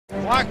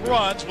Clock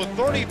runs with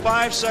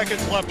 35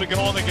 seconds left to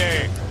go in the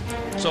game.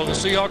 So the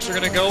Seahawks are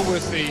going to go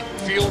with the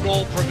field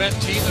goal prevent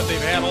team that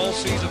they've had all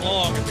season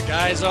long. And the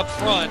guys up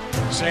front,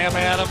 Sam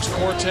Adams,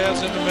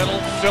 Cortez in the middle,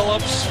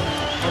 Phillips,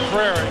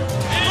 McCrary.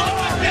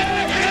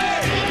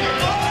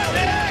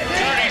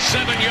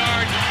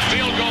 37-yard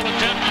field goal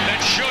attempt that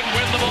should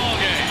win the ball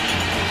game.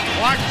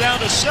 Clock down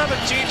to 17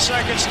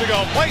 seconds to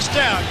go. Place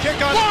down. Kick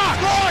on.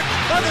 Block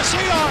by the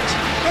Seahawks.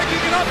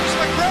 Picking it up is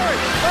McCrary.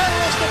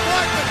 Laterals to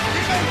Blackman.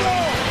 He may go.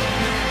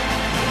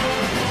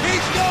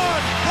 He's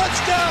gone.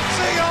 Touchdown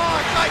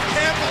Seahawks. I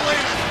can't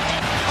believe it.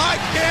 I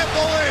can't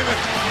believe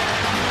it.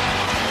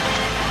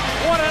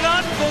 What an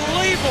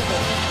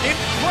unbelievable,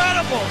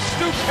 incredible,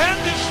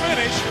 stupendous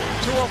finish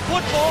to a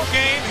football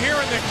game here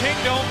in the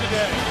Kingdome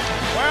today.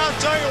 Well, I'll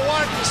tell you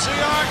what, the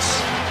Seahawks,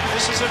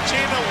 this is a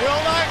team that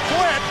will not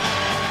quit.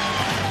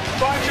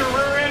 Fight your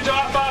rear ends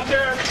off out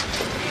there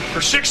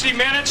for 60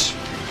 minutes.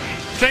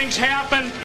 Things happen.